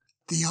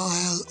The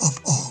Isle of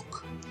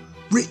Og,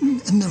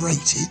 written and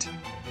narrated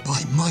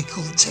by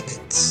Michael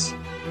Tibbets.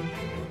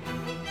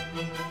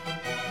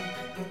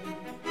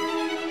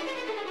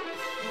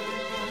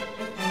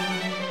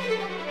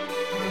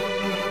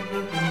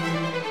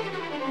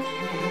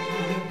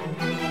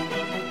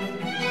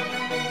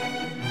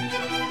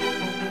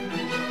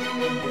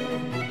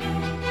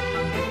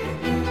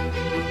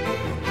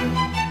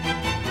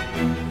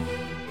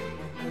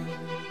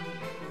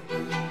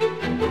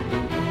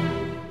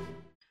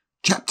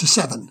 Chapter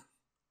 7.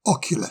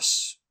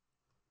 Oculus.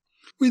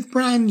 With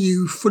brand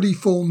new, fully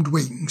formed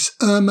wings,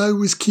 Irmo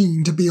was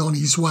keen to be on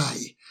his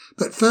way,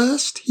 but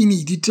first he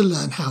needed to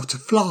learn how to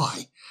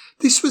fly.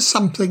 This was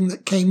something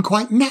that came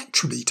quite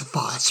naturally to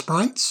fire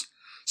sprites,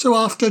 so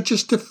after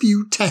just a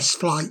few test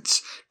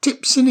flights,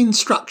 tips and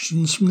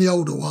instructions from the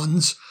older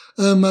ones,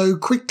 Irmo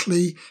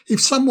quickly,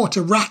 if somewhat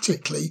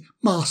erratically,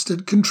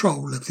 mastered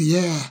control of the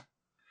air.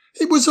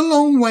 It was a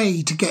long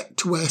way to get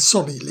to where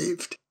Solly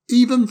lived,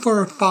 even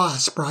for a fire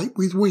sprite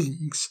with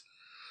wings.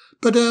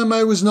 But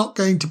Irmo was not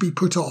going to be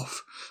put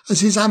off, as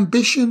his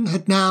ambition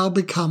had now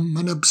become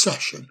an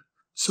obsession.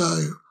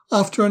 So,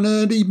 after an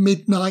early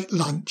midnight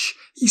lunch,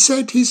 he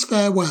said his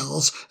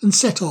farewells and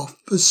set off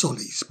for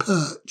Solly's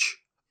perch.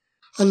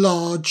 A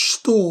large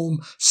storm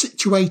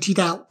situated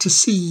out to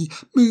sea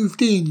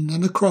moved in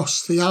and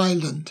across the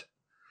island.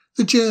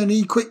 The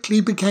journey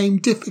quickly became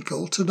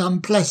difficult and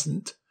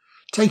unpleasant,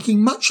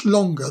 taking much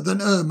longer than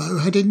Irmo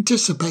had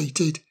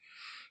anticipated.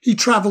 He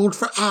travelled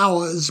for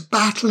hours,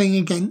 battling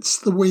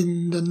against the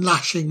wind and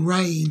lashing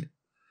rain.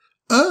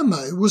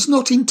 Irmo was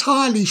not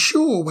entirely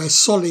sure where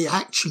Solly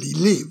actually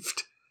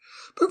lived,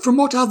 but from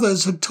what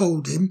others had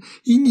told him,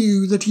 he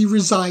knew that he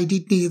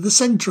resided near the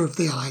centre of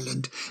the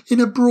island, in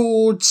a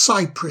broad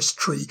cypress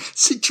tree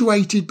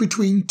situated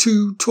between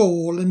two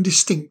tall and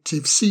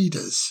distinctive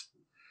cedars.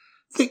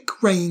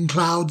 Thick rain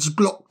clouds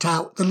blocked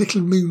out the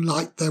little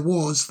moonlight there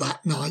was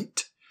that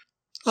night.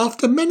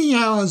 After many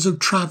hours of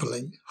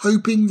travelling,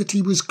 hoping that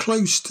he was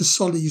close to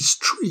Solly's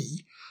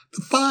tree,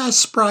 the fire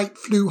sprite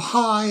flew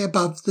high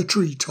above the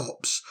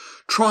treetops,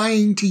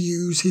 trying to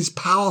use his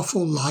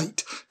powerful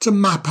light to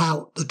map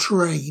out the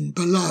terrain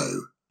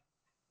below.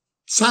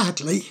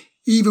 Sadly,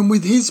 even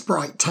with his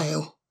bright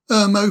tail,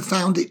 Irmo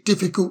found it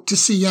difficult to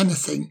see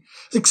anything,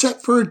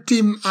 except for a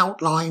dim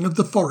outline of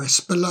the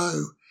forest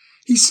below.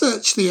 He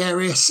searched the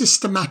area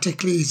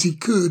systematically as he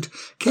could,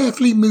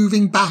 carefully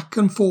moving back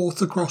and forth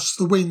across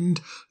the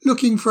wind,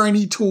 looking for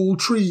any tall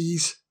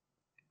trees.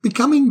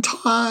 Becoming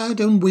tired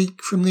and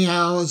weak from the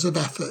hours of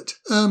effort,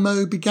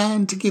 Irmo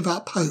began to give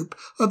up hope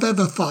of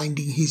ever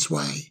finding his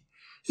way.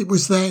 It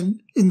was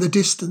then, in the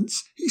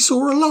distance, he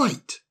saw a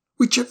light,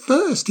 which at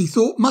first he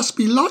thought must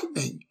be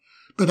lightning,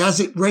 but as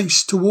it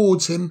raced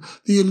towards him,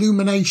 the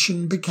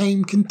illumination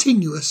became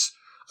continuous,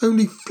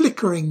 only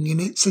flickering in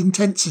its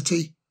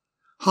intensity.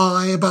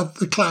 High above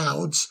the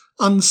clouds,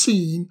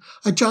 unseen,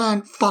 a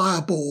giant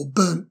fireball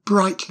burnt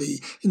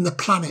brightly in the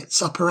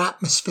planet's upper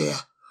atmosphere,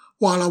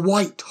 while a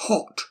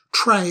white-hot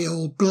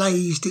trail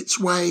blazed its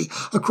way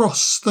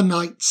across the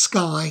night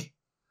sky.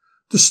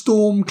 The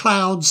storm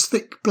cloud's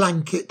thick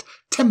blanket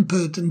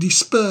tempered and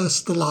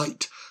dispersed the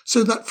light,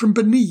 so that from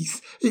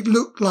beneath it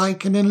looked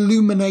like an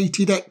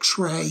illuminated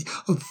X-ray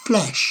of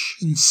flesh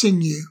and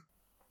sinew.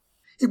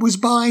 It was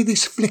by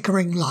this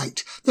flickering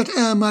light that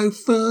Irmo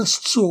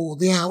first saw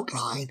the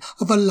outline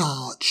of a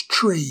large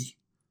tree.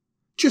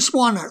 Just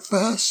one at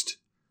first,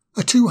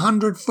 a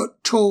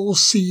 200-foot tall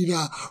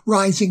cedar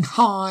rising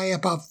high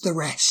above the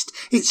rest,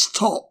 its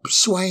top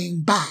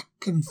swaying back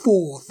and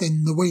forth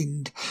in the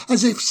wind,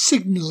 as if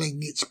signalling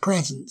its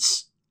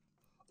presence.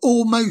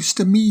 Almost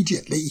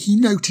immediately he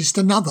noticed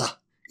another,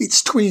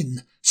 its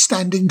twin,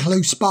 standing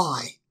close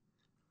by.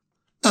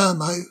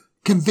 Irmo,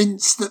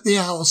 convinced that the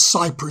owl's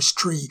cypress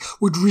tree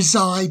would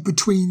reside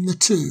between the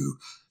two,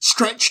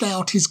 stretched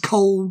out his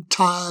cold,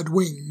 tired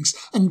wings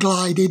and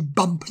glided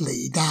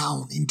bumpily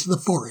down into the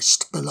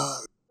forest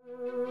below.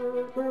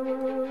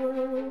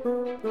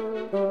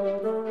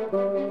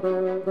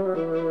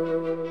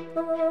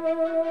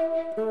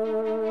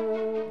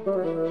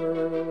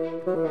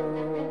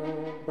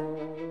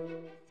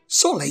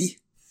 Solly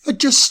had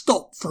just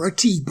stopped for a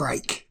tea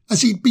break,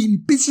 as he'd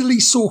been busily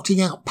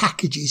sorting out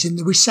packages in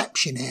the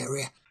reception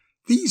area.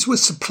 These were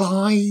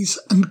supplies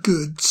and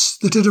goods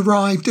that had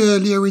arrived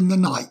earlier in the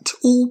night,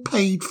 all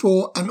paid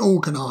for and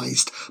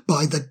organised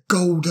by the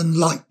Golden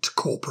Light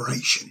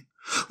Corporation,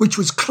 which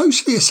was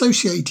closely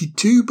associated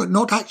to, but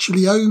not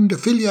actually owned,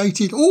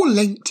 affiliated or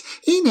linked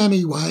in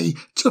any way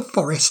to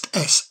Forest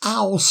S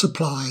Owl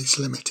Supplies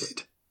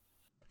Limited.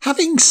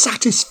 Having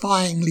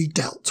satisfyingly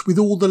dealt with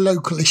all the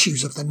local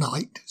issues of the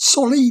night,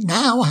 Solly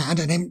now had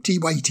an empty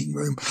waiting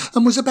room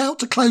and was about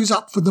to close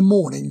up for the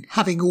morning,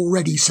 having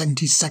already sent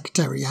his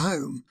secretary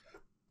home.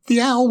 The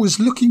owl was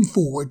looking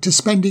forward to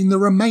spending the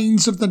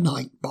remains of the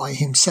night by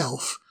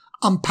himself,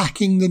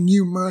 unpacking the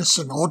numerous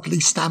and oddly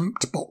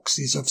stamped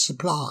boxes of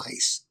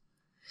supplies.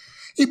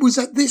 It was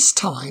at this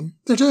time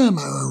that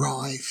Irmo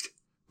arrived,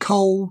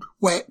 Cold,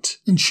 wet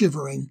and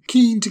shivering,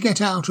 keen to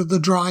get out of the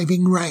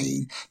driving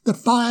rain, the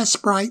fire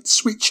sprite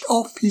switched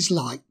off his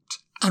light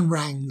and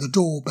rang the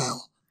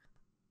doorbell.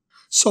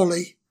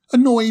 Solly,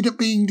 annoyed at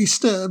being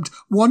disturbed,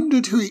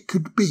 wondered who it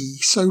could be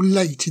so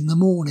late in the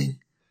morning.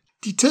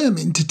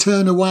 Determined to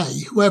turn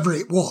away whoever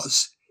it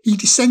was, he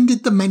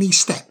descended the many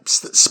steps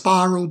that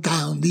spiralled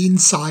down the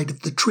inside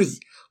of the tree,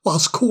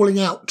 whilst calling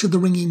out to the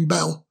ringing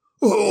bell,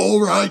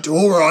 all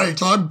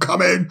right, I'm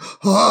coming.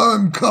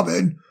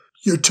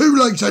 You're too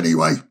late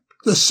anyway.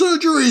 The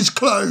surgery is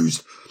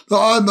closed.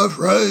 I'm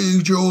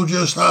afraid you'll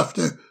just have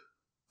to—"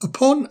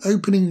 Upon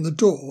opening the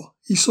door,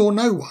 he saw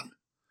no one,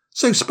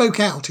 so spoke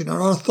out in an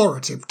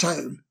authoritative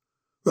tone.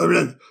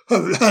 Hello?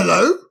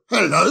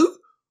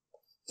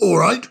 All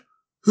right.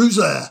 Who's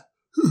there?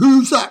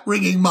 Who's that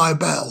ringing my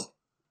bell?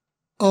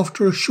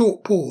 After a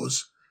short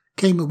pause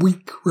came a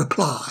weak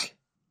reply.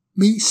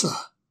 Me, sir.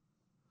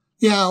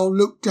 The owl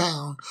looked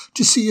down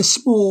to see a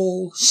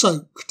small,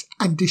 soaked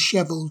and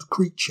dishevelled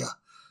creature,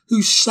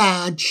 whose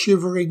sad,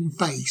 shivering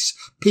face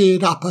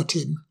peered up at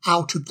him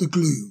out of the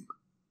gloom.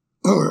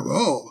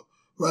 Oh,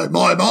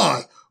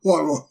 my,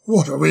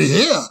 what are we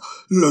here?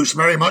 Looks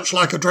very much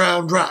like a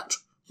drowned rat,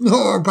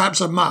 or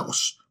perhaps a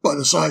mouse, by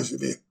the size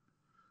of you.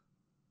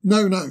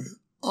 No,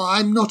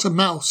 I'm not a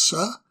mouse,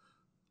 sir.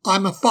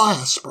 I'm a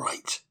fire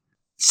sprite,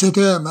 said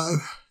Irmo,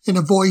 in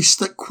a voice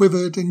that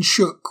quivered and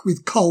shook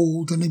with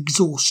cold and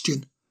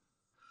exhaustion.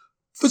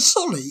 For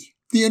Solly,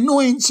 the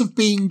annoyance of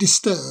being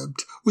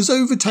disturbed was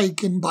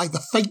overtaken by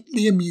the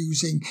faintly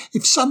amusing,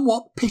 if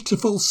somewhat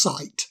pitiful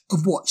sight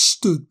of what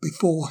stood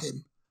before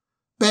him.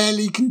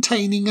 Barely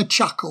containing a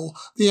chuckle,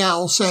 the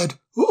owl said,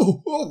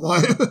 Oh,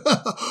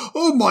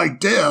 my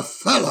dear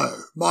fellow,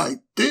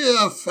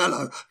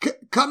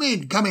 come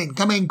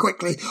in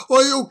quickly,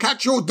 or you'll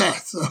catch your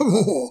death,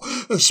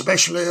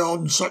 especially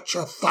on such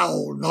a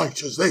foul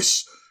night as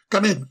this.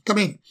 Come in,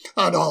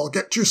 and I'll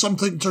get you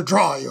something to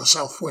dry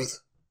yourself with.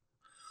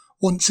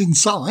 Once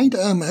inside,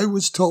 Irmo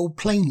was told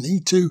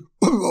plainly to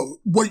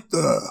wait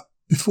there,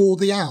 before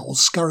the owl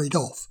scurried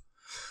off.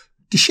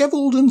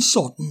 Dishevelled and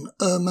sodden,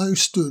 Irmo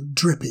stood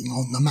dripping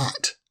on the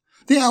mat.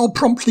 The owl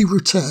promptly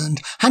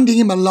returned, handing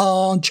him a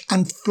large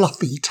and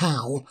fluffy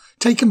towel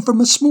taken from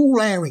a small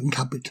airing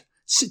cupboard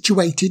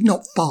situated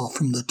not far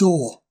from the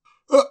door.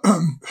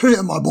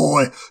 Here, my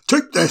boy,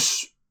 take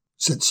this,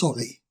 said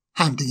Solly,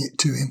 handing it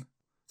to him.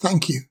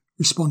 Thank you,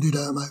 responded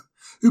Irmo,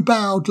 who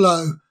bowed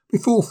low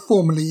before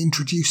formally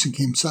introducing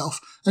himself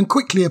and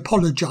quickly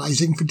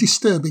apologising for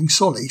disturbing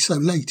Solly so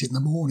late in the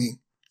morning.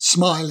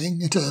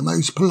 Smiling at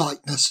Irmo's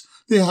politeness,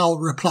 the owl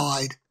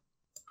replied,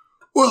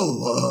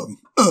 Well,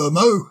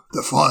 Irmo,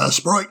 the fire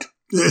sprite,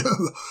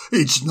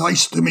 it's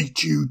nice to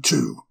meet you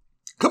too.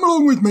 Come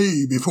along with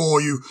me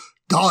before you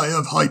die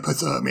of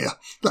hypothermia.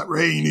 That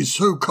rain is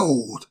so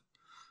cold.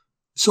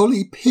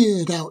 Solly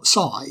peered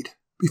outside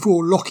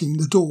before locking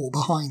the door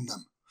behind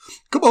them.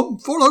 Come on,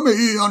 follow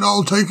me, and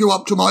I'll take you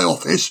up to my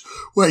office,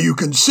 where you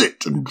can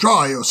sit and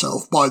dry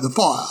yourself by the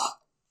fire.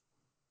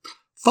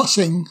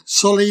 Fussing,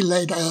 Solly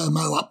led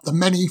Irmo up the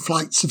many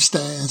flights of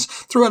stairs,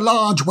 through a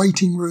large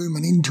waiting room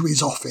and into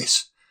his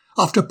office.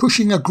 After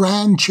pushing a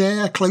grand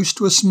chair close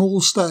to a small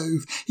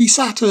stove, he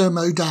sat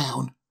Irmo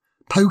down,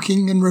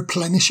 poking and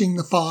replenishing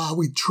the fire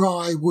with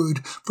dry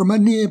wood from a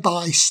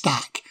nearby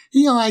stack.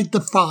 He eyed the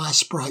fire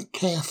sprite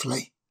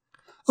carefully.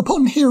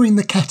 Upon hearing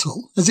the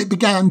kettle, as it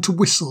began to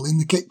whistle in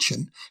the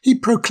kitchen, he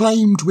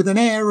proclaimed with an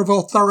air of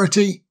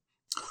authority,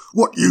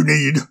 What you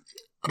need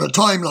at a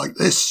time like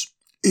this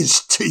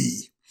is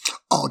tea.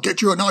 I'll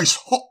get you a nice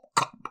hot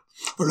cup,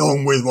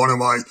 along with one of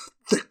my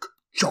thick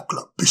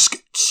chocolate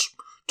biscuits.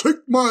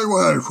 Take my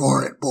word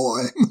for it,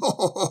 boy.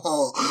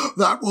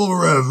 That will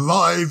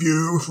revive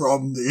you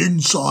from the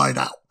inside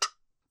out.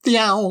 The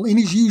owl, in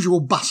his usual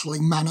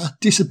bustling manner,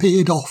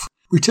 disappeared off,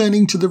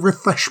 returning to the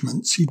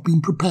refreshments he'd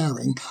been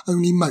preparing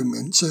only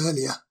moments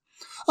earlier.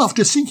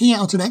 After seeking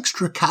out an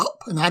extra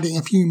cup and adding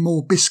a few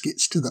more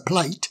biscuits to the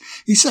plate,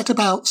 he set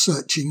about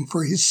searching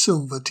for his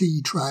silver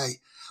tea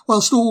tray,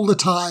 whilst all the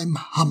time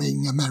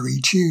humming a merry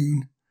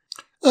tune.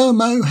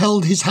 Irmo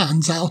held his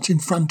hands out in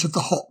front of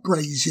the hot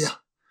brazier.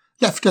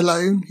 Left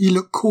alone, he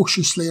looked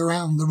cautiously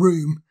around the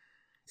room.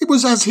 It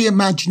was as he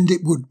imagined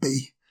it would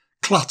be,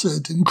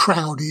 cluttered and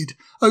crowded,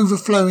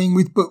 overflowing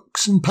with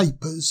books and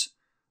papers.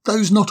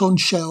 Those not on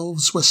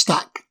shelves were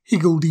stacked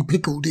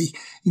higgledy-piggledy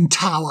in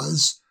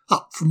towers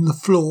up from the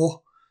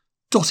floor.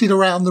 Dotted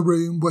around the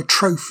room were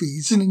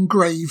trophies and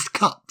engraved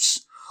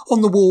cups.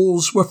 On the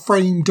walls were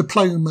framed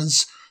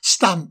diplomas,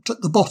 stamped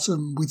at the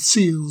bottom with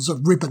seals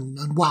of ribbon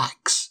and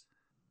wax.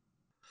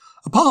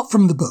 Apart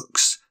from the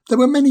books, there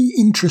were many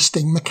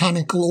interesting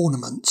mechanical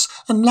ornaments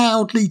and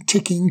loudly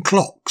ticking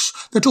clocks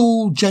that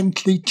all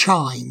gently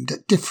chimed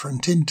at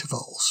different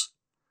intervals.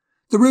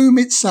 The room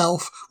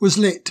itself was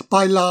lit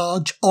by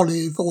large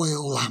olive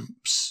oil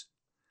lamps.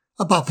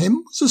 Above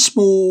him was a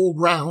small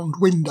round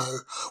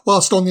window,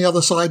 whilst on the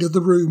other side of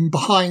the room,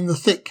 behind the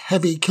thick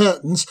heavy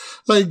curtains,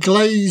 lay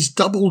glazed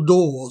double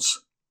doors.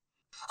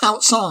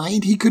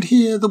 Outside, he could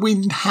hear the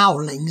wind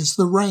howling as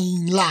the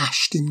rain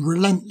lashed in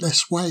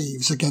relentless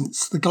waves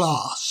against the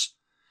glass.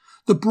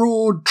 The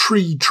broad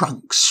tree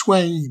trunks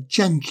swayed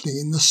gently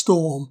in the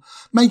storm,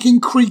 making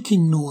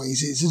creaking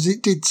noises as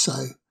it did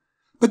so.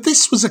 But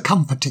this was a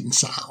comforting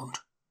sound.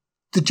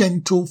 The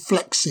gentle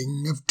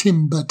flexing of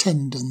timber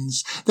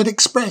tendons that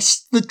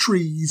expressed the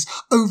tree's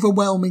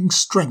overwhelming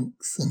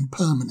strength and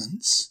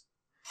permanence.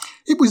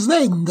 It was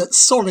then that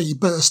Solly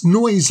burst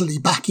noisily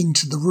back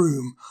into the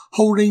room,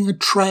 holding a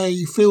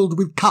tray filled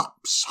with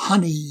cups,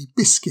 honey,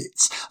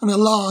 biscuits, and a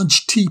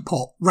large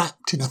teapot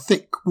wrapped in a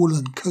thick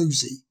woolen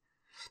cosy.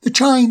 The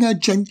china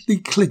gently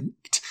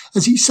clinked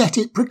as he set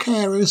it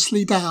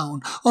precariously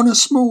down on a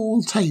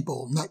small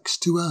table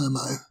next to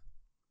Irmo.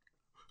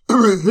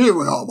 Here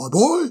we are, my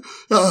boy.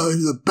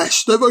 The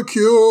best ever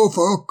cure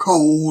for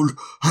cold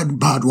and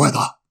bad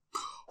weather.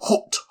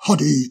 Hot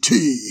honey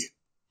tea.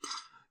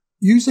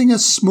 Using a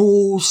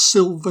small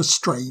silver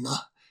strainer,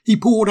 he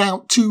poured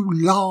out 2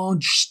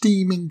 large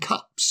steaming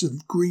cups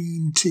of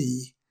green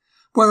tea,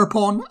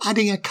 whereupon,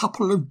 adding a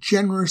couple of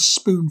generous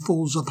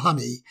spoonfuls of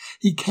honey,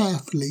 he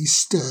carefully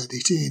stirred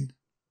it in.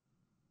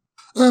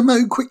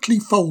 Irmo quickly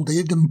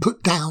folded and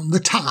put down the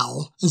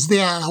towel as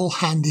the owl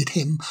handed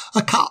him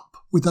a cup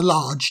with a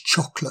large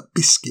chocolate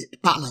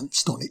biscuit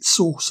balanced on its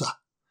saucer.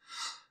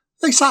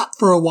 They sat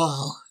for a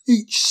while,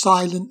 each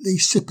silently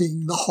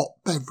sipping the hot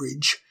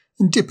beverage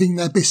and dipping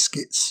their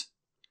biscuits.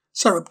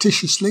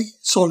 Surreptitiously,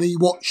 Solly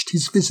watched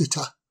his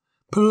visitor,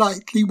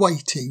 politely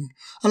waiting,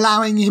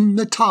 allowing him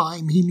the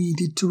time he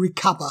needed to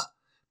recover,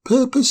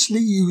 purposely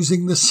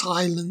using the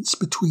silence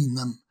between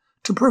them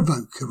to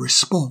provoke a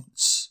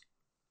response.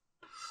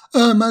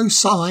 Irmo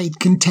sighed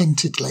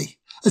contentedly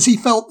as he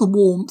felt the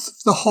warmth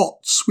of the hot,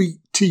 sweet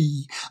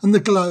tea and the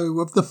glow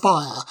of the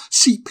fire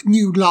seep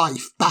new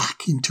life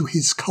back into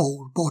his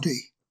cold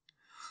body.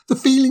 The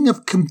feeling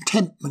of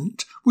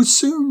contentment was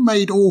soon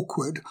made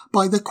awkward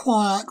by the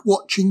quiet,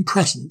 watching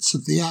presence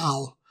of the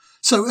owl,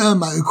 so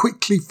Irmo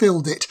quickly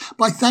filled it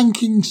by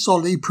thanking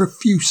Solly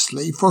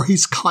profusely for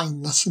his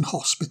kindness and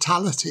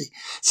hospitality,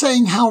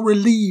 saying how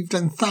relieved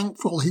and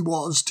thankful he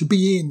was to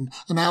be in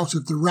and out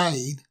of the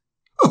rain.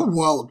 Oh,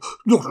 well,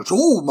 not at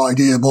all, my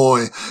dear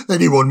boy.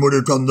 Anyone would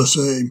have done the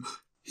same.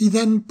 He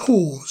then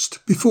paused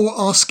before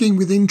asking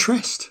with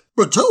interest.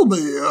 But tell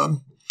me,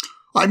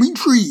 I'm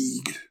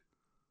intrigued.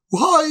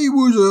 Why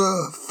would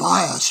a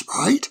fire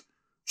sprite,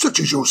 such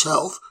as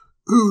yourself,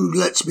 who,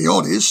 let's be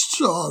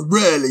honest, are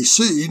rarely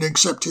seen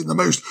except in the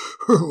most,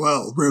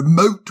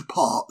 remote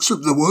parts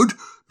of the wood,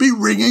 be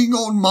ringing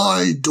on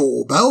my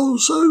doorbell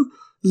so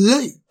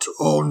late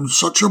on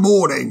such a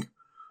morning?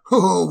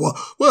 Oh,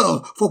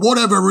 well, for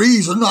whatever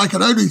reason, I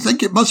can only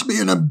think it must be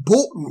an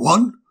important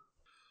one.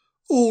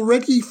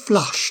 Already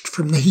flushed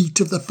from the heat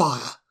of the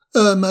fire,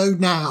 Irmo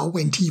now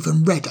went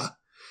even redder.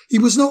 He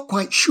was not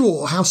quite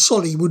sure how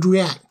Solly would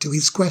react to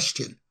his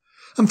question,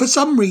 and for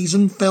some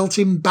reason felt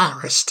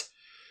embarrassed.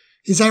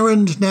 His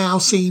errand now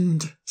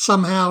seemed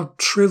somehow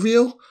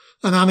trivial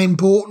and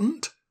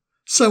unimportant,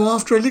 so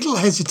after a little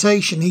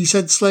hesitation he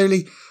said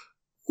slowly,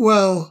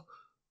 Well,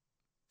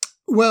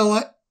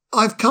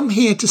 I've come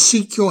here to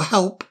seek your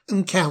help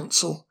and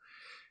counsel.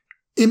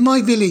 In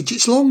my village,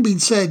 it's long been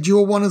said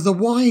you're one of the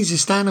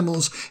wisest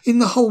animals in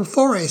the whole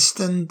forest,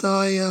 and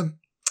I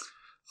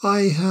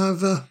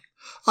have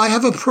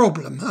a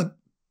problem, a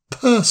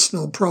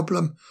personal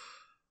problem,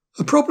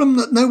 a problem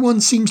that no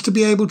one seems to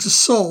be able to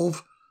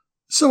solve.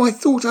 So I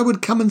thought I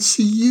would come and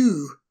see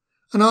you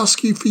and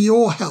ask you for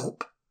your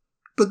help.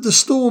 But the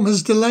storm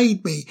has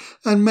delayed me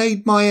and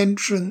made my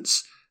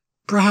entrance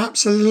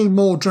perhaps a little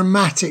more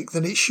dramatic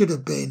than it should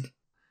have been.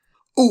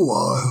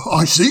 Oh,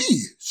 I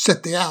see,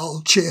 said the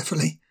owl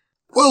cheerfully.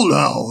 Well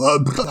now,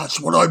 that's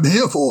what I'm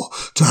here for,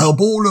 to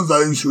help all of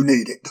those who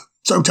need it.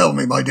 So tell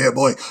me, my dear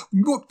boy,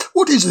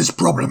 what is this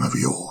problem of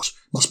yours?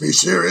 Must be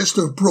serious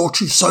to have brought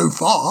you so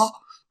far.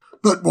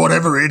 But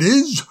whatever it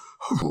is,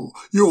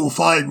 you'll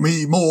find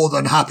me more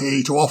than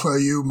happy to offer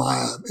you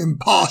my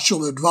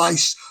impartial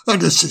advice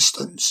and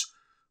assistance.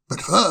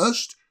 But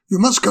first, you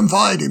must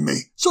confide in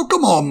me. So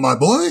come on, my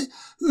boy,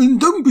 and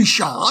don't be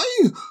shy.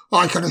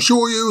 I can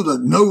assure you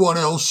that no one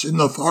else in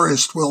the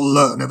forest will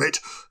learn of it.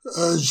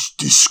 As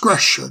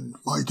discretion,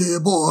 my dear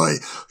boy.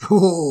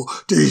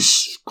 Oh,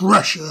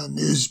 discretion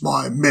is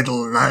my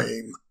middle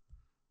name,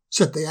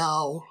 said the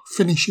owl,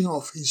 finishing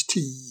off his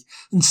tea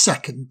and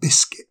second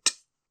biscuit.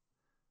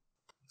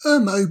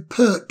 Irmo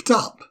perked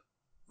up,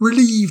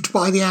 relieved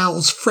by the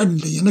owl's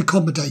friendly and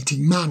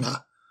accommodating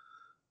manner.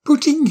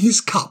 Putting his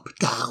cup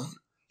down,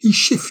 he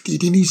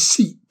shifted in his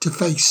seat to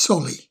face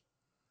Solly.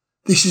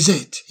 This is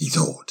it, he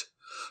thought.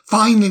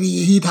 Finally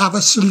he'd have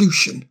a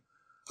solution,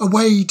 a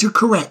way to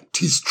correct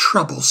his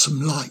troublesome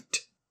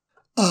light.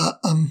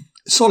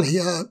 Solly,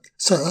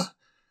 sir,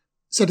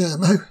 said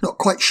Irmo, not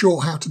quite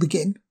sure how to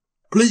begin.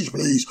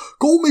 Please,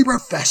 call me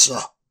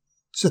Professor,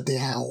 said the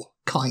owl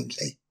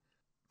kindly.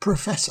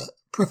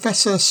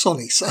 Professor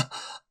Solly, sir,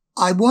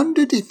 I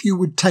wondered if you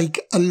would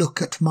take a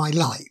look at my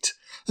light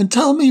and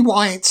tell me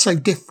why it's so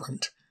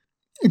different.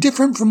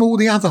 different from all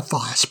the other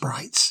fire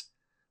sprites.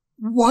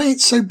 Why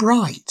it's so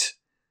bright?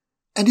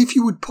 And if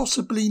you would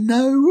possibly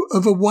know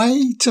of a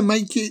way to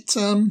make it,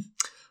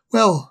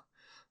 more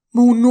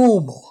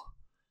normal,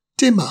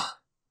 dimmer,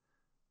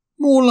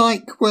 more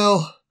like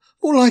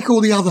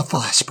all the other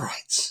fire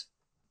sprites.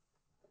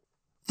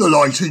 The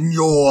light in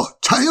your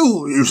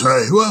tail, you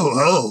say? Well.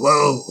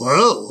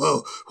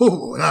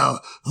 Oh, now,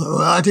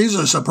 that is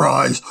a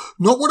surprise.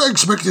 Not what I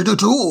expected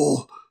at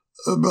all.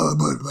 But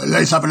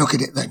let's have a look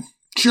at it then.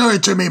 Show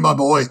it to me, my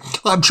boy.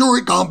 I'm sure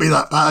it can't be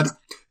that bad.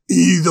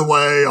 Either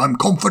way, I'm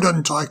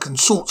confident I can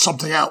sort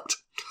something out.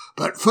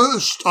 But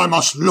first, I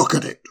must look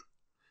at it,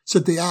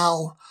 said the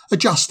owl,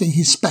 adjusting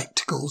his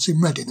spectacles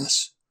in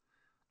readiness.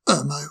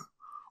 Irmo,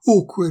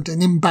 awkward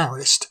and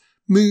embarrassed,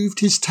 moved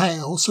his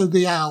tail so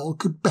the owl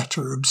could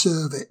better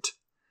observe it.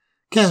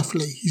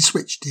 Carefully he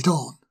switched it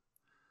on.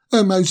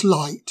 Irmo's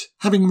light,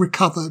 having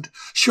recovered,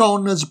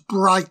 shone as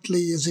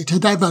brightly as it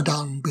had ever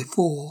done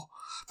before,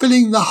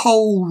 filling the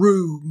whole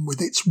room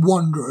with its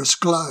wondrous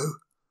glow.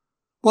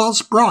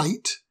 Whilst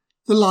bright,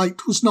 the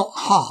light was not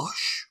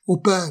harsh or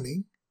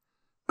burning,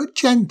 but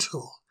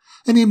gentle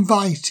and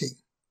inviting,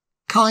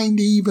 kind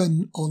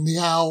even on the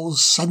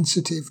owl's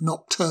sensitive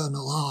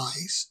nocturnal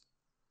eyes.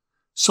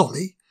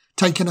 Solly,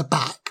 taken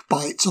aback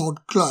by its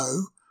odd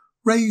glow,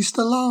 raised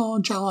a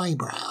large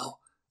eyebrow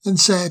and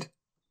said,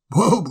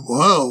 Well,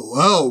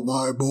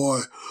 my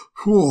boy,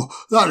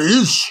 that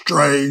is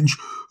strange,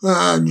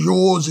 and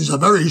yours is a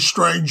very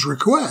strange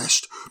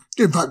request.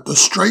 In fact, the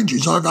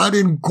strangest I've had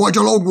in quite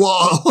a long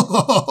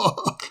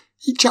while.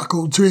 He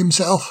chuckled to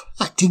himself,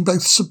 acting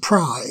both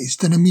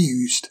surprised and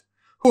amused.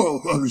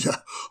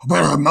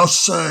 But I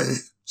must say,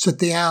 said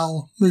the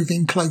owl,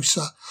 moving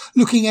closer,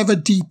 looking ever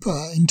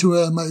deeper into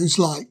Irmo's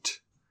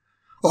light,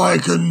 I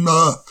can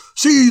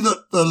see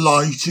that the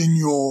light in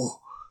your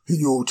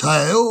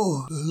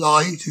tail, the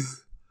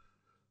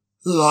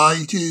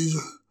light is,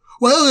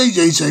 well,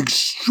 it's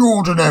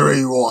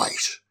extraordinary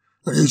white.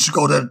 It's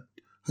got a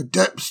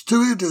depth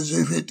to it as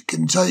if it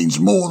contains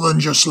more than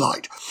just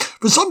light.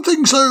 For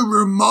something so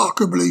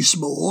remarkably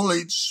small,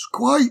 it's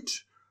quite,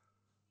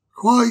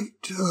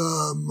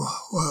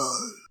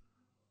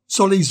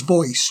 Solly's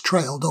voice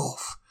trailed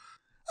off,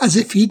 as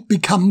if he'd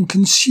become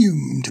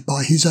consumed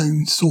by his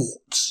own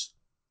thoughts.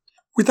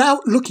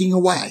 Without looking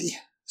away,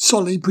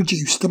 Solly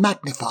produced a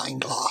magnifying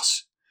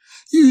glass.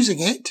 Using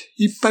it,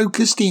 he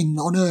focused in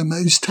on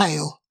Irmo's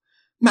tail.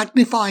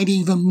 Magnified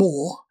even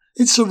more,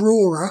 its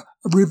aurora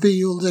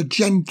revealed a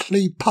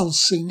gently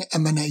pulsing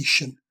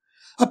emanation,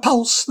 a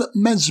pulse that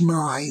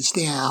mesmerized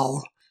the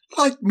owl.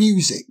 Like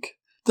music,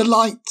 the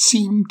light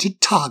seemed to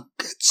tug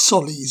at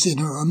Solly's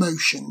inner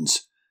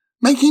emotions,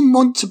 make him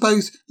want to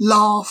both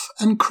laugh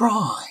and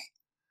cry.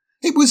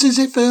 It was as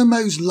if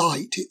Irmo's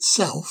light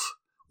itself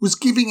was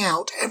giving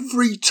out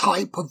every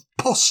type of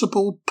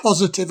possible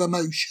positive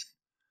emotion.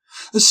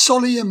 As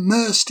Solly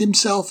immersed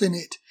himself in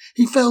it,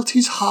 he felt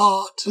his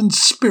heart and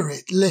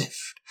spirit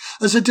lift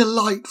as a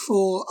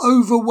delightful,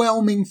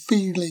 overwhelming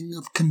feeling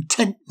of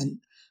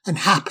contentment and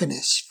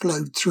happiness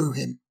flowed through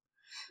him,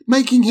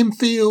 making him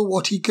feel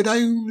what he could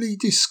only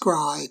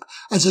describe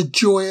as a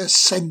joyous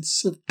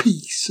sense of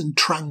peace and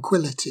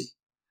tranquility,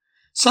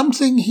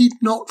 something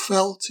he'd not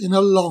felt in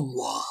a long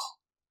while.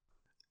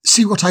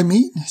 See what I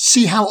mean?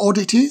 See how odd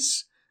it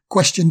is?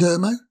 Questioned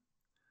Irmo.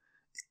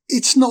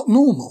 It's not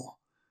normal.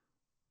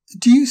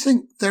 Do you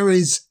think there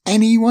is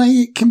any way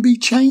it can be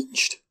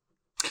changed?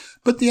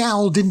 But the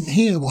owl didn't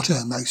hear what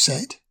Irmo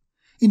said.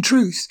 In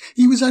truth,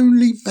 he was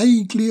only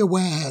vaguely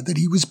aware that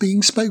he was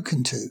being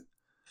spoken to.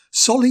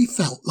 Solly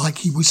felt like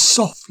he was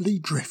softly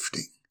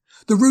drifting.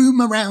 The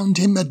room around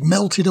him had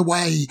melted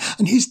away,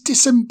 and his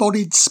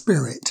disembodied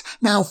spirit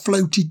now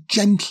floated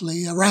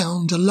gently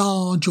around a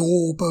large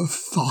orb of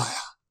fire.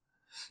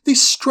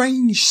 This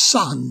strange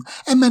sun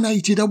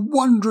emanated a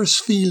wondrous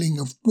feeling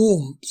of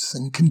warmth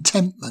and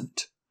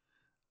contentment.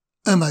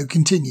 Irmo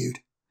continued,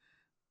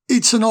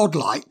 It's an odd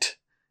light.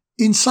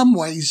 In some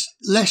ways,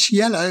 less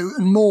yellow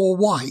and more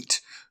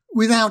white,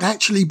 without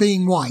actually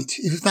being white,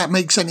 if that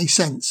makes any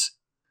sense.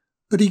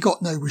 But he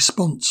got no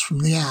response from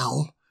the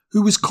owl,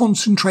 who was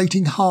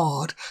concentrating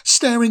hard,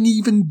 staring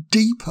even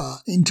deeper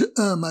into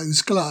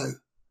Irmo's glow.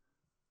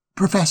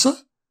 Professor?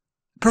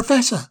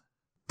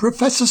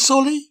 Professor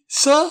Solly,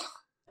 sir?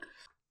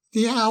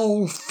 The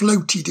owl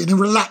floated in a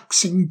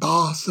relaxing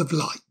bath of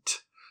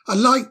light, a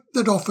light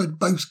that offered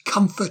both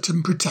comfort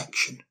and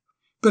protection.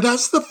 But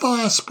as the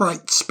fire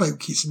sprite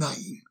spoke his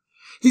name,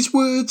 his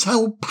words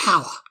held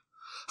power,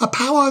 a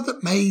power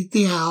that made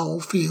the owl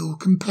feel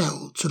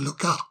compelled to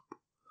look up.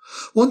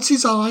 Once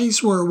his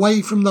eyes were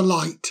away from the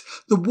light,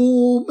 the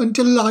warm and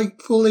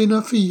delightful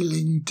inner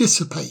feeling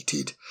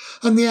dissipated,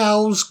 and the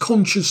owl's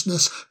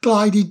consciousness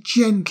glided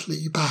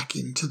gently back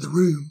into the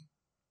room.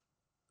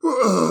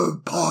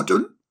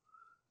 Pardon?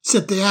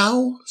 Said the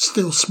owl,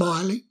 still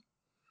smiling.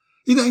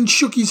 He then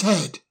shook his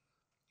head.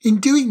 In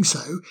doing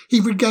so, he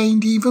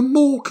regained even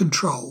more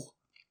control.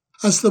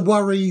 As the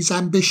worries,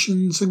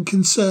 ambitions, and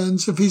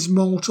concerns of his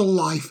mortal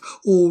life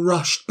all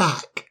rushed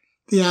back,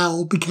 the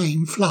owl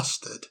became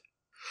flustered.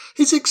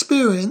 His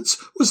experience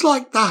was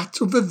like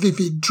that of a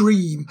vivid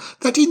dream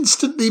that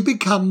instantly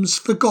becomes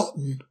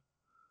forgotten.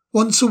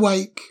 Once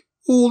awake,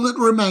 all that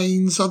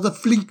remains are the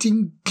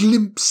fleeting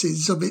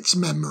glimpses of its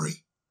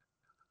memory.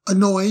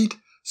 Annoyed,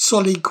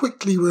 Solly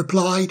quickly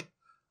replied,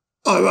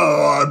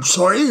 I'm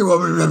sorry, what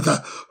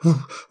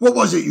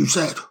was it you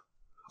said?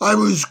 I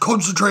was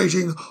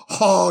concentrating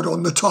hard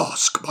on the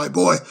task, my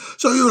boy,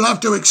 so you'll have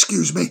to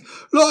excuse me.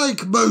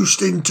 Like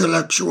most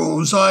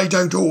intellectuals, I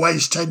don't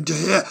always tend to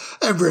hear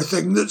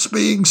everything that's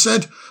being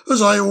said,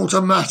 as I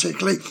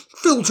automatically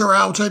filter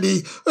out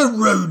any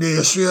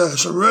erroneous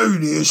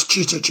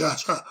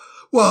chitter-chatter.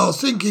 While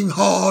thinking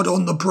hard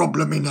on the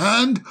problem in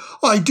hand,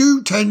 I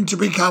do tend to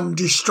become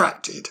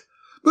distracted.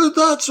 But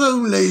that's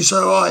only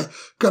so I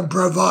can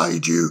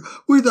provide you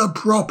with a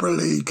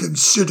properly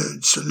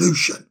considered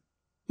solution.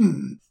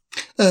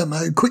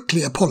 Irmo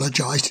quickly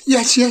apologised.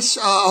 Yes,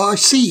 I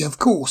see, of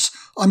course.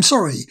 I'm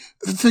sorry.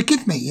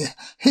 Forgive me.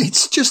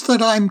 It's just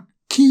that I'm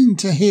keen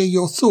to hear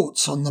your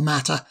thoughts on the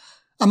matter.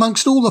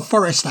 Amongst all the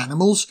forest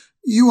animals,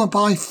 you are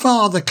by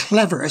far the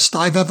cleverest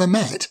I've ever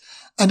met,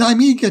 and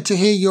I'm eager to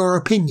hear your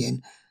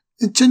opinion,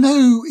 to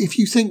know if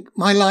you think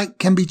my light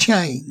can be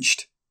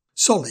changed.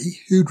 Solly,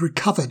 who'd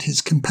recovered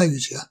his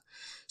composure,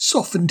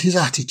 softened his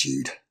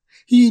attitude.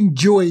 He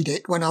enjoyed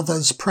it when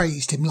others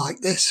praised him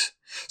like this.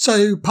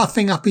 So,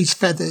 puffing up his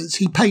feathers,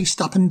 he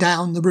paced up and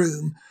down the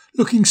room,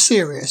 looking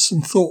serious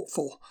and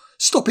thoughtful,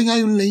 stopping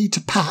only to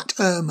pat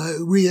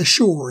Irmo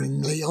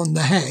reassuringly on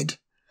the head.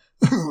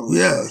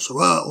 Yes,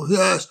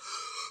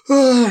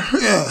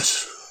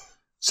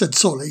 said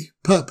Solly,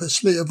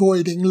 purposely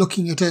avoiding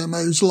looking at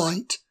Irmo's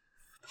light.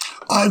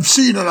 I've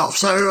seen enough,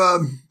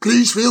 so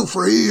please feel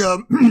free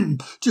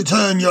to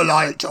turn your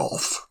light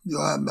off,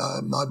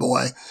 my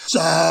boy.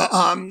 So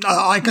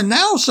I can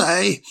now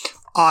say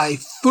I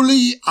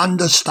fully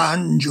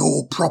understand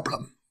your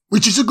problem,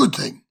 which is a good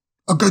thing,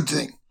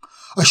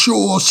 a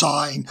sure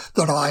sign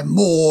that I'm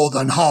more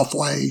than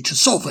halfway to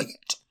solving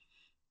it.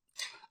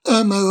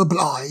 Irmo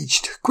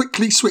obliged,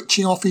 quickly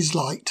switching off his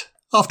light,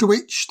 after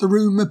which the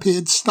room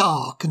appeared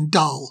stark and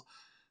dull,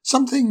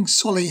 something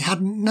Solly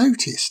hadn't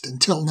noticed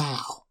until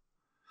now.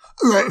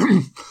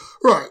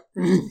 Right.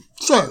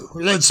 So,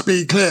 let's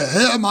be clear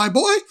here, my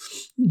boy.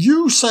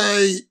 You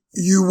say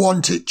you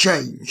want it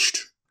changed.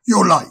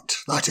 Your light,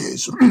 that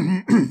is.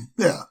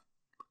 Yeah.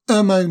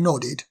 Irmo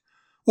nodded,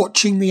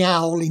 watching the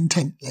owl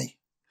intently.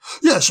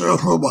 Yes, yes,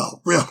 of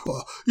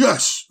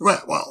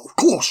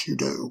course you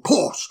do, of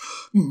course.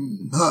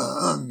 He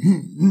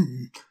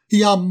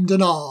ummed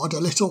and ahed a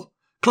little,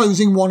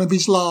 closing one of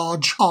his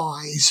large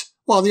eyes,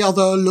 while the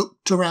other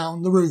looked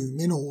around the room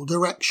in all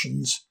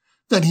directions.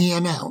 Then he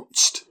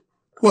announced,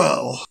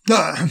 Well,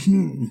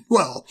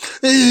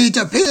 it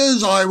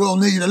appears I will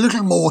need a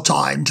little more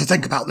time to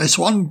think about this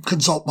one,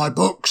 consult my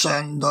books,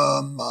 and,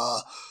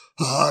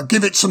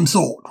 give it some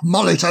thought,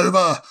 mull it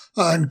over,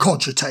 and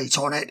cogitate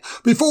on it,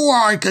 before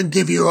I can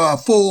give you a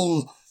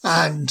full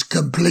and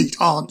complete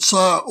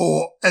answer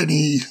or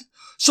any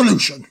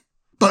solution.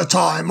 But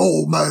I'm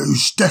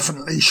almost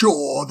definitely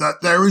sure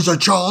that there is a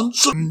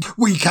chance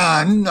we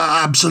can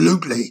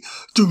absolutely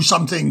do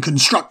something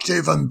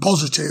constructive and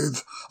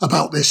positive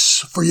about this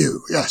for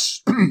you,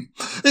 yes.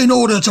 In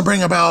order to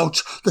bring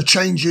about the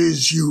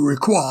changes you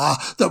require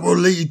that will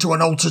lead to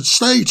an altered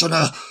state and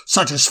a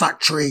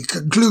satisfactory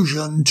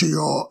conclusion to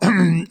your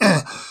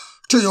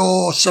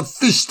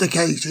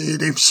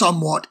sophisticated, if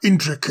somewhat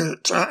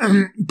intricate,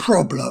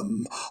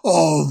 problem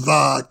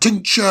of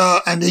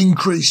tincture and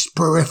increased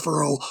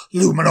peripheral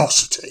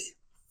luminosity.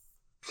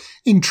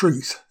 In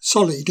truth,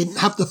 Solly didn't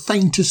have the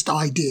faintest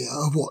idea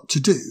of what to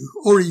do,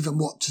 or even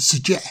what to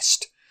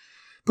suggest.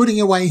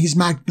 Putting away his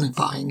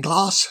magnifying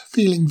glass,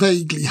 feeling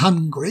vaguely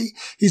hungry,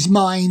 his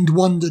mind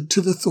wandered to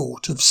the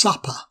thought of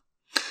supper.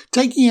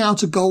 Taking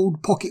out a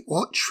gold pocket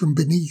watch from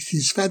beneath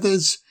his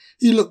feathers,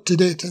 he looked at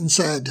it and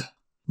said,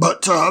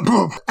 But,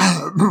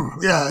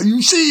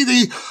 you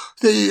see,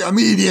 the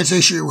immediate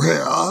issue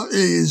here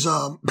is,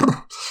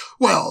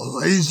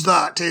 is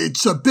that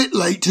it's a bit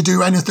late to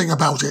do anything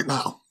about it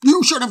now.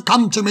 You should have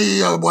come to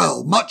me,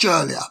 much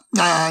earlier.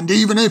 And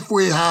even if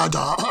we had,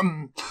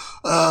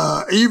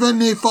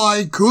 even if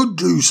I could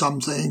do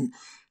something,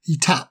 he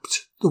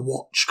tapped the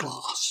watch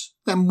glass,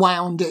 then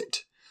wound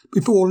it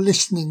before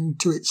listening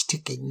to its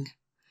ticking.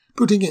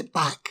 Putting it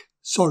back,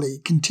 Solly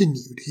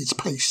continued his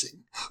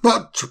pacing.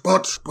 But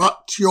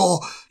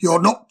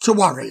you're not to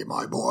worry,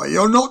 my boy.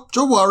 You're not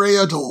to worry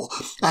at all,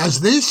 as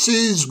this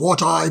is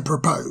what I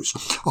propose.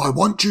 I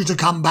want you to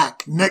come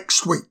back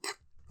next week.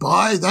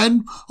 By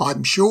then,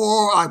 I'm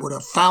sure I would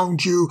have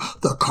found you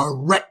the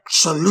correct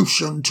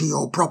solution to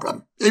your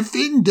problem, if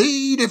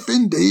indeed,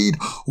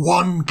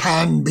 one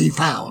can be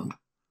found.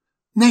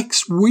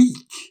 Next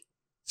week,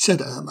 said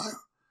Irmo,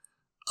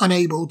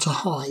 unable to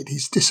hide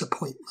his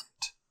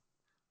disappointment.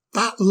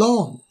 That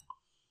long?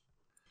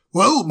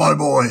 Well, my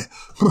boy,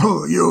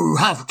 you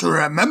have to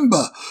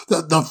remember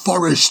that the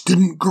forest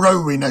didn't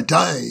grow in a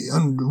day,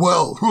 and,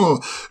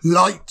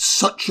 lights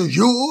such as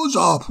yours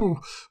are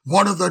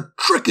one of the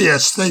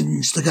trickiest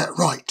things to get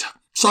right.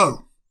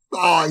 So,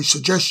 I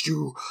suggest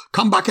you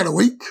come back in a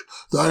week.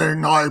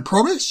 Then I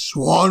promise,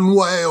 one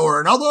way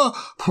or another,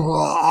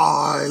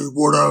 I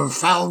would have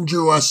found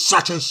you a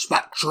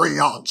satisfactory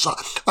answer,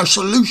 a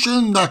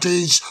solution that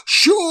is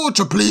sure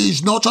to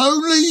please not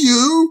only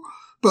you,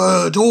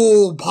 but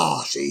all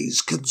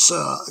parties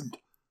concerned."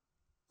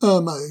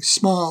 Irmo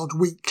smiled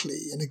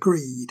weakly and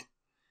agreed.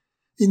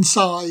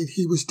 Inside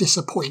he was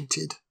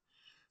disappointed,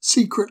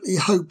 secretly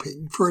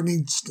hoping for an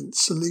instant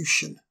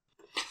solution.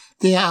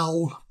 The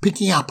owl,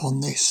 picking up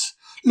on this,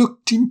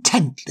 looked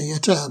intently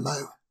at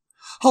Irmo.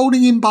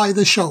 Holding him by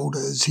the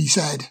shoulders, he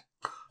said,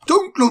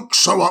 "Don't look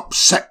so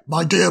upset,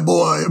 my dear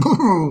boy.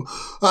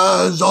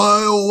 As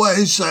I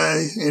always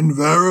say,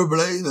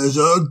 invariably there's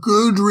a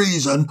good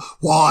reason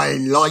why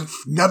life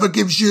never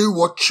gives you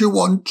what you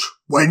want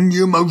when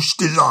you most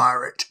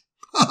desire it.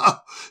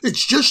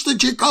 It's just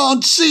that you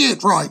can't see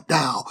it right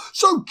now,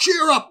 so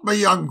cheer up, my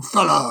young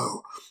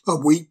fellow. A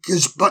week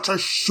is but a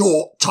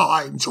short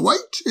time to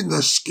wait in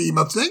the scheme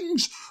of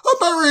things, a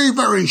very,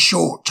 very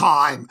short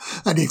time,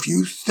 and if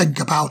you think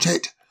about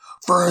it,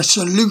 for a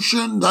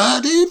solution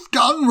that, if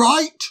done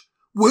right,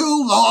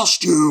 will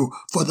last you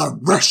for the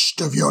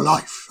rest of your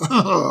life."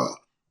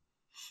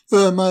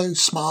 Irmo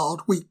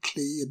smiled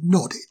weakly and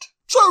nodded.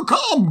 "So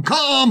come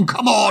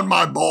on,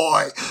 my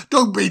boy.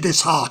 Don't be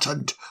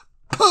disheartened.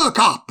 Perk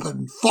up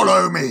and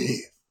follow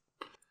me."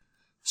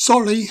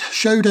 Solly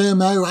showed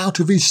Irmo out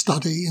of his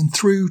study and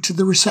through to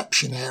the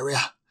reception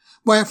area,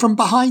 where from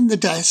behind the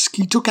desk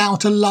he took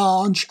out a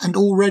large and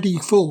already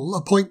full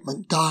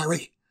appointment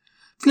diary.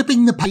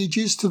 Flipping the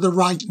pages to the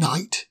right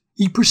night,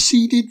 he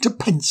proceeded to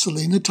pencil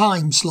in a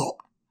time slot,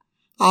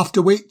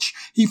 after which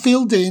he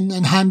filled in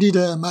and handed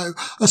Irmo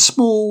a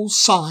small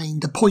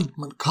signed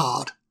appointment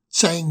card,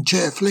 saying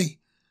cheerfully,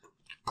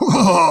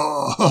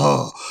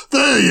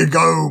 "There you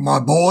go, my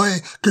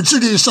boy.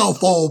 Consider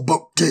yourself all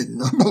booked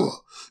in.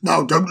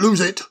 Now don't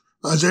lose it,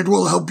 as it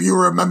will help you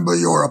remember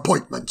your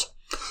appointment.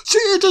 See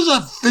it as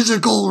a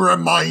physical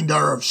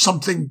reminder of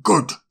something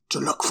good to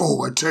look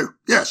forward to.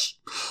 Yes,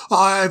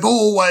 I've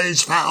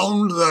always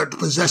found that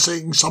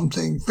possessing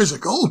something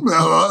physical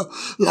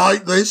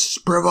like this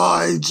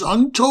provides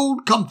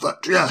untold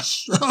comfort,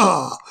 yes,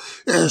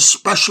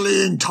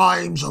 especially in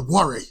times of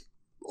worry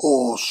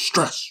or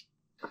stress."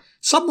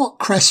 Somewhat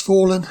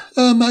crestfallen,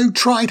 Irmo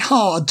tried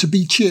hard to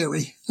be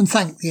cheery and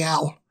thanked the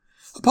owl.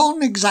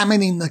 Upon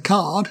examining the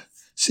card,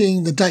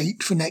 seeing the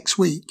date for next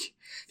week,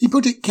 he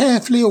put it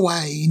carefully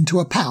away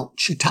into a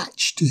pouch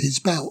attached to his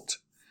belt.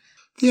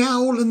 The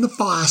owl and the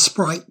fire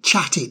sprite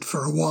chatted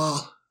for a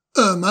while.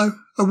 Irmo,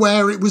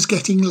 aware it was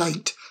getting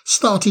late,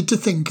 started to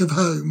think of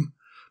home.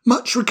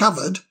 Much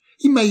recovered,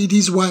 he made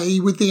his way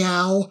with the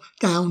owl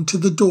down to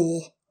the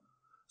door.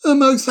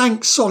 Irmo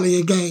thanked Solly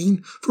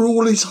again for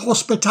all his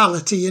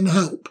hospitality and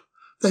help,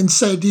 then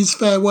said his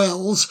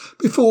farewells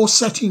before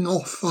setting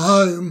off for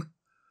home.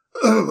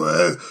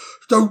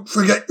 Don't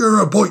forget your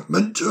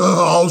appointment.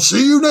 I'll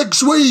see you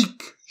next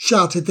week,"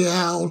 shouted the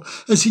owl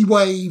as he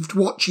waved,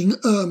 watching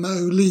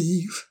Irmo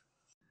leave.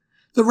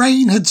 The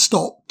rain had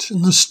stopped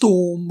and the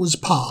storm was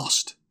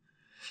past.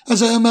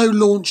 As Irmo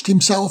launched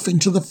himself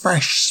into the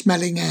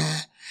fresh-smelling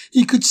air,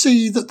 he could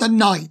see that the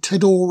night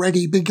had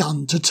already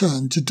begun to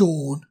turn to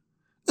dawn.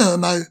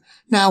 Irmo,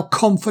 now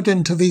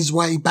confident of his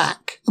way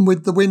back and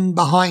with the wind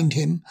behind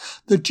him,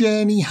 the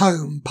journey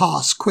home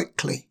passed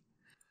quickly.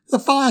 The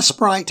fire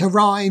sprite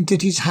arrived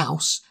at his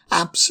house,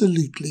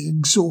 absolutely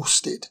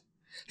exhausted.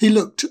 He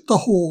looked at the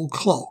hall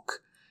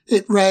clock.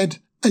 It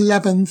read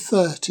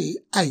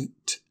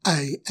 11:38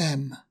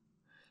 a.m.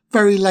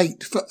 Very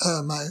late for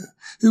Irmo,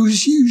 who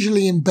was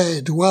usually in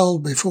bed well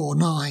before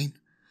 9.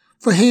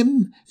 For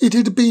him, it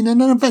had been an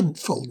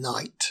eventful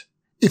night,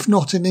 if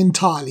not an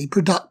entirely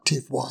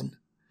productive one.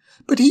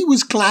 But he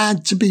was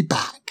glad to be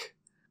back.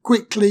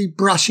 Quickly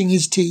brushing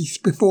his teeth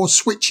before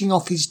switching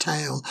off his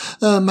tail,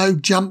 Irmo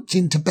jumped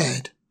into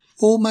bed.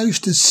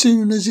 Almost as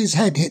soon as his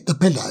head hit the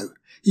pillow,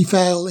 he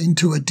fell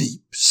into a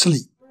deep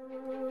sleep.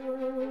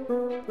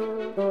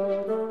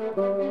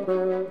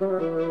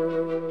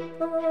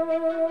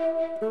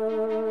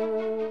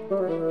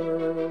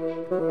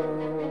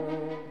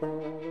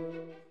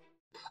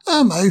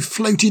 Irmo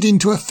floated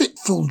into a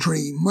fitful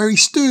dream where he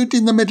stood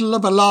in the middle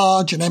of a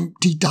large and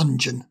empty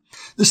dungeon.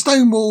 The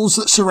stone walls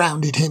that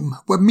surrounded him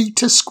were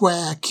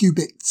metre-square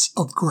cubits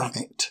of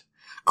granite,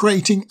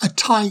 creating a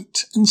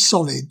tight and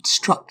solid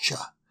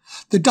structure.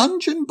 The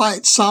dungeon, by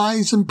its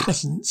size and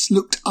presence,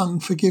 looked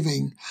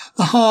unforgiving.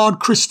 The hard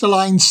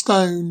crystalline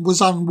stone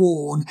was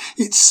unworn,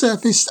 its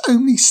surface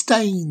only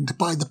stained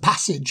by the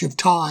passage of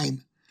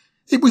time.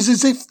 It was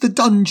as if the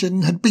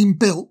dungeon had been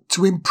built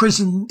to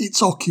imprison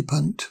its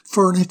occupant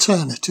for an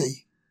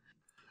eternity.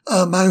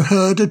 Irmo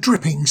heard a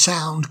dripping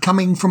sound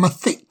coming from a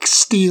thick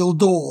steel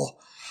door.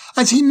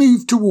 As he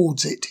moved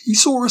towards it, he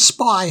saw a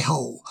spy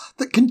hole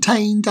that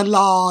contained a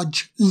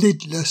large,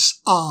 lidless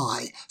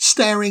eye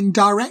staring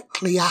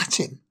directly at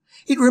him.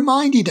 It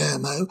reminded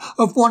Irmo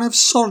of one of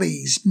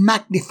Solly's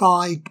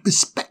magnified,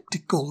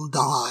 bespectacled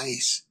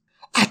eyes.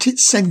 At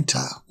its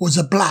centre was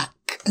a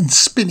black and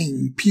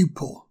spinning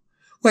pupil,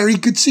 where he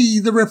could see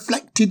the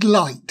reflected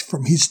light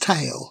from his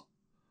tail.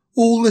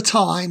 All the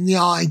time the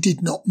eye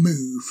did not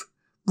move.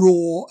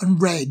 Raw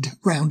and red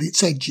round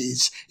its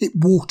edges, it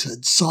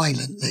watered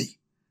silently.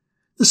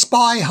 The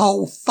spy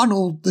hole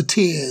funneled the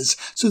tears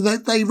so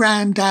that they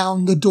ran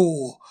down the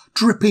door,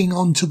 dripping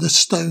onto the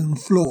stone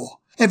floor,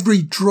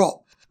 every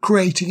drop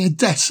creating a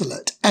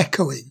desolate,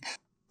 echoing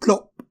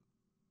plop,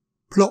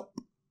 plop,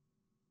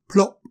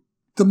 plop.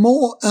 The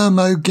more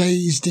Irmo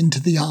gazed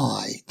into the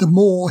eye, the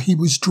more he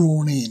was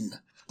drawn in.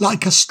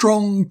 Like a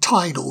strong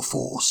tidal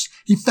force,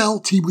 he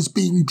felt he was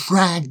being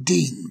dragged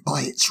in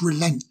by its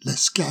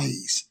relentless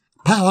gaze.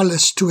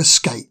 Powerless to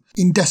escape,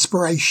 in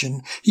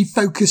desperation, he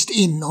focused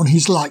in on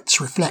his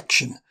light's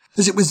reflection,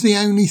 as it was the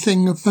only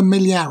thing of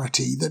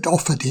familiarity that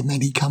offered him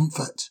any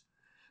comfort.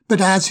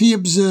 But as he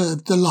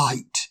observed the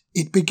light,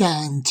 it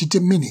began to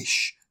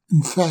diminish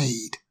and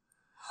fade.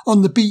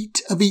 On the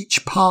beat of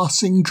each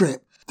passing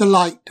drip, the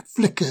light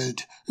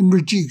flickered and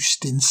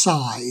reduced in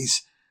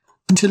size,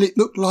 until it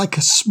looked like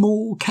a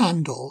small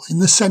candle in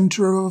the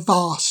centre of a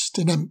vast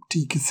and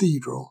empty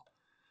cathedral,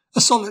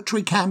 a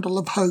solitary candle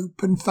of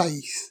hope and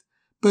faith,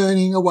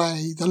 burning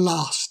away the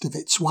last of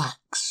its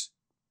wax.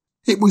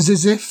 It was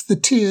as if the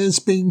tears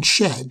being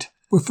shed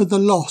were for the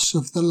loss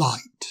of the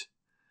light.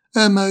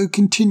 Irmo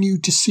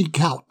continued to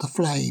seek out the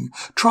flame,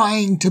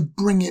 trying to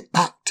bring it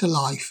back to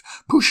life,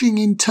 pushing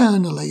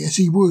internally as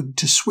he would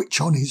to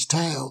switch on his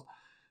tail,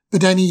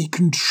 but any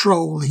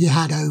control he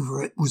had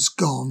over it was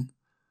gone.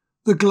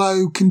 The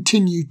glow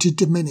continued to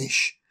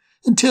diminish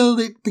until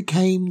it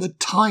became the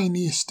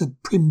tiniest of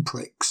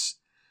pinpricks,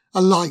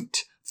 a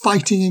light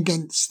fighting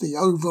against the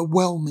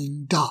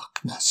overwhelming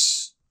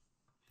darkness.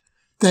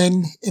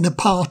 Then, in a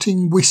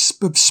parting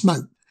wisp of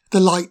smoke, the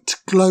light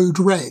glowed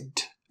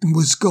red and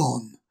was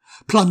gone,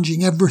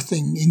 plunging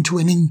everything into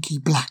an inky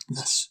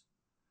blackness.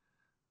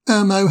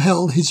 Irmo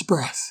held his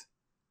breath.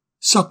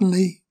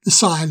 Suddenly, the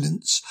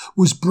silence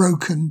was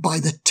broken by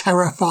the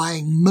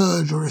terrifying,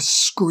 murderous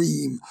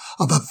scream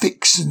of a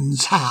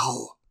vixen's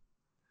howl.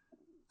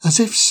 As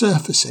if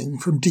surfacing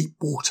from deep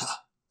water,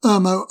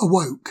 Irmo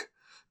awoke,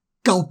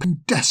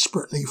 gulping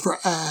desperately for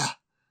air.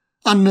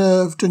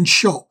 Unnerved and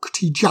shocked,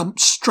 he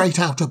jumped straight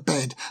out of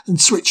bed and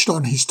switched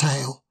on his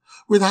tail.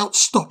 Without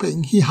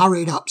stopping, he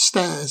hurried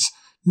upstairs,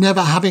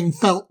 never having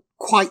felt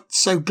quite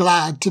so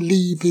glad to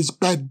leave his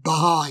bed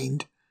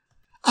behind.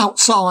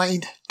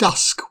 Outside,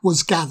 dusk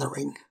was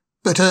gathering,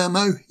 but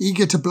Irmo,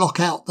 eager to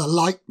block out the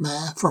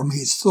nightmare from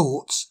his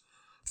thoughts,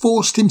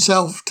 forced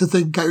himself to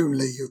think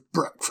only of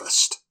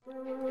breakfast.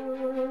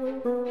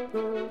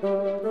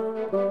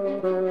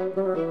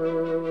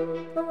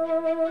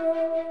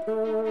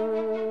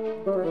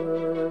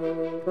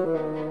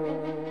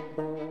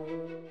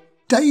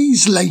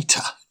 Days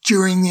later,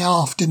 during the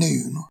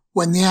afternoon,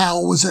 when the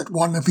owl was at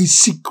one of his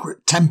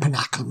secret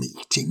tabernacle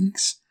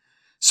meetings,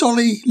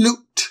 Solly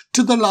looked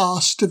to the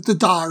last of the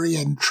diary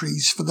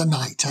entries for the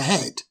night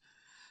ahead,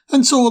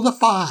 and saw the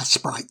fire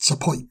sprite's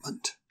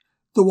appointment,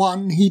 the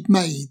one he'd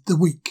made the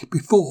week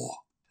before.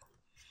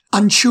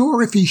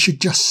 Unsure if he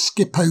should just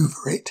skip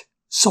over it,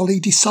 Solly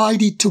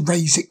decided to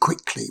raise it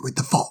quickly with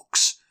the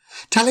fox,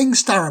 telling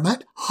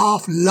Staramut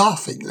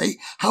half-laughingly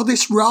how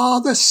this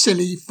rather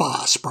silly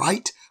fire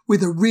sprite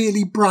with a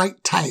really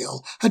bright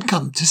tail had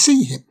come to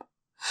see him,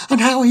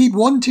 and how he'd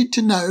wanted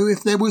to know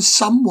if there was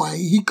some way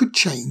he could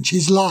change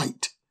his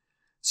light.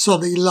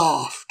 Solly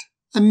laughed,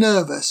 a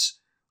nervous,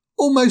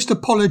 almost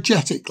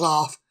apologetic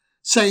laugh,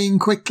 saying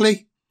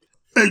quickly,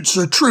 "It's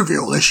a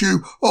trivial issue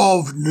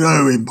of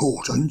no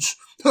importance.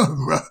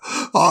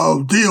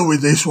 I'll deal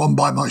with this one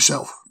by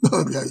myself,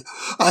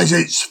 as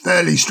it's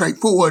fairly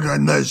straightforward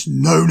and there's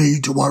no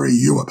need to worry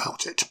you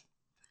about it."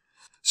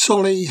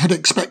 Solly had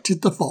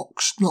expected the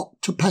fox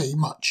not to pay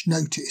much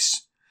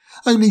notice,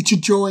 only to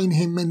join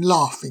him in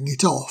laughing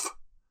it off.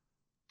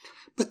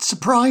 But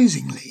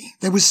surprisingly,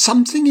 there was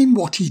something in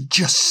what he'd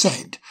just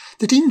said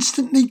that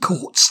instantly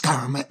caught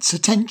Staramut's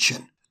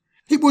attention.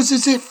 It was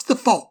as if the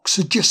fox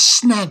had just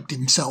snagged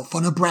himself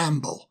on a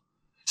bramble,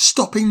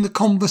 stopping the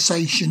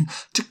conversation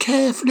to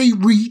carefully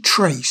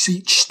retrace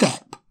each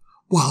step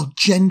while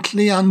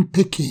gently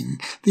unpicking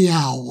the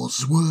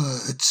owl's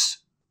words.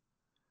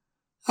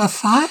 "A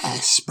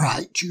fire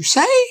sprite, you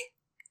say?"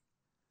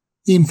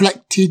 The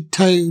inflected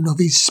tone of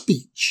his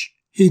speech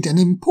hid an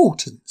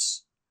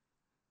importance.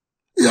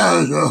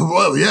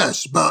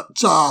 Yes,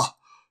 but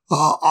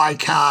I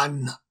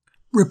can,"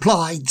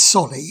 replied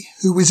Solly,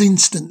 who was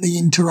instantly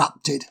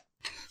interrupted.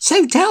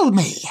 "So tell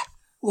me,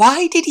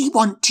 why did he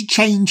want to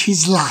change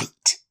his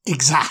light,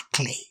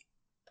 exactly?"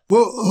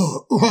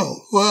 Well,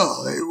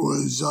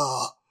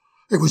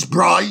 it was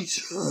bright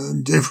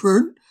and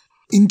different."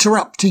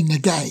 Interrupting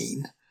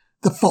again,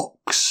 the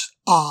fox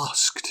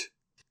asked,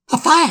 "A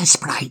fire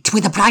sprite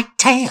with a bright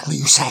tail,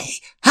 you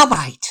say? How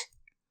bright?"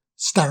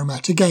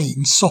 Staramut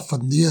again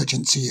softened the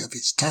urgency of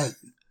his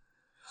tone.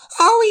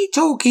 "Are we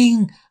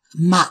talking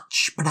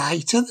much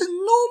brighter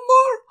than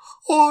normal,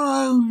 or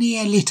only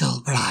a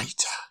little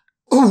brighter?"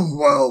 "Oh,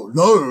 well,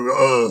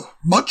 no,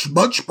 much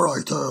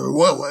brighter.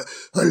 Well,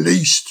 at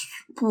least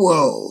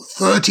Well,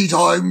 30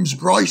 times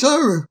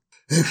brighter,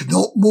 if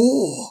not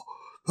more.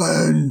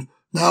 And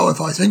now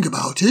if I think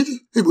about it,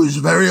 it was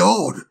very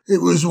odd.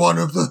 It was one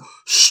of the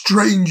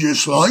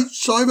strangest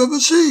lights I've ever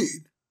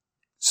seen.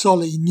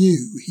 Solly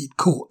knew he'd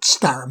caught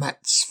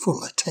Staramet's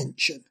full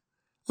attention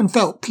and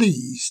felt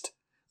pleased,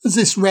 as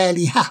this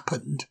rarely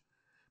happened.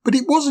 But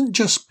it wasn't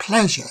just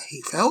pleasure,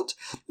 he felt.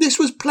 This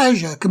was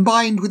pleasure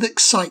combined with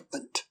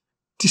excitement.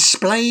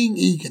 Displaying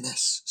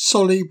eagerness,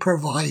 Solly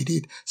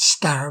provided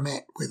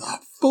Staramet with a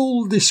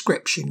full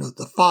description of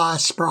the fire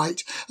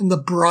sprite and the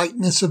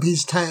brightness of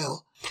his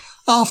tail,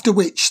 after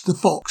which the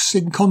fox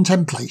in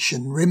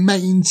contemplation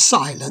remained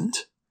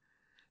silent.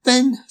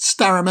 Then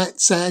Staramet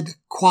said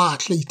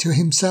quietly to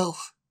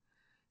himself,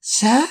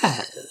 "So,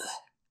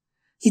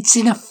 it's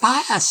in a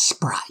fire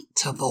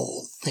sprite of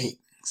all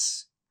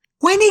things.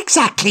 When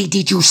exactly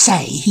did you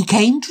say he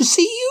came to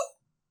see you?"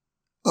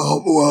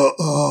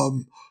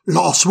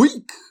 Last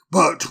week,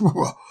 but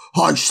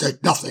I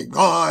said nothing.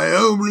 I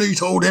only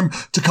told him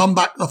to come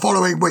back the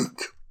following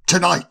week.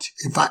 Tonight,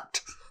 in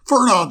fact,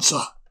 for an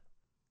answer."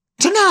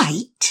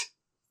 "Tonight?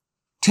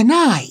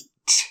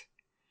 Tonight?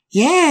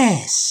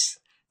 Yes,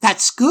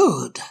 that's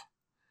good.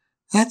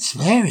 That's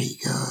very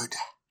good."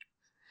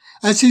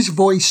 As his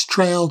voice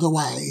trailed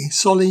away,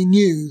 Solly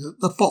knew that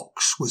the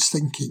fox was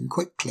thinking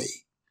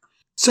quickly,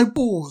 so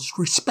paused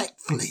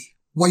respectfully,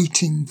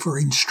 waiting for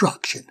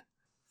instruction.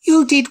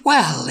 "You did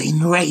well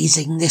in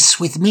raising this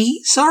with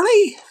me,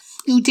 Solly.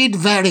 You did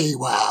very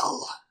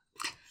well."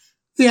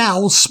 The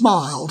owl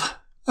smiled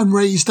and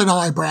raised an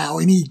eyebrow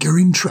in eager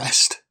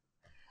interest.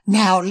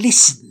 "Now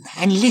listen,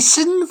 and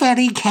listen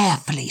very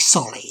carefully,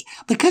 Solly,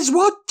 because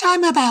what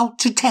I'm about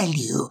to tell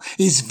you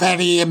is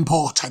very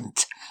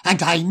important,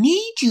 and I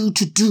need you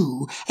to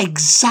do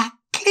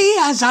exactly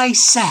as I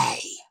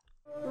say."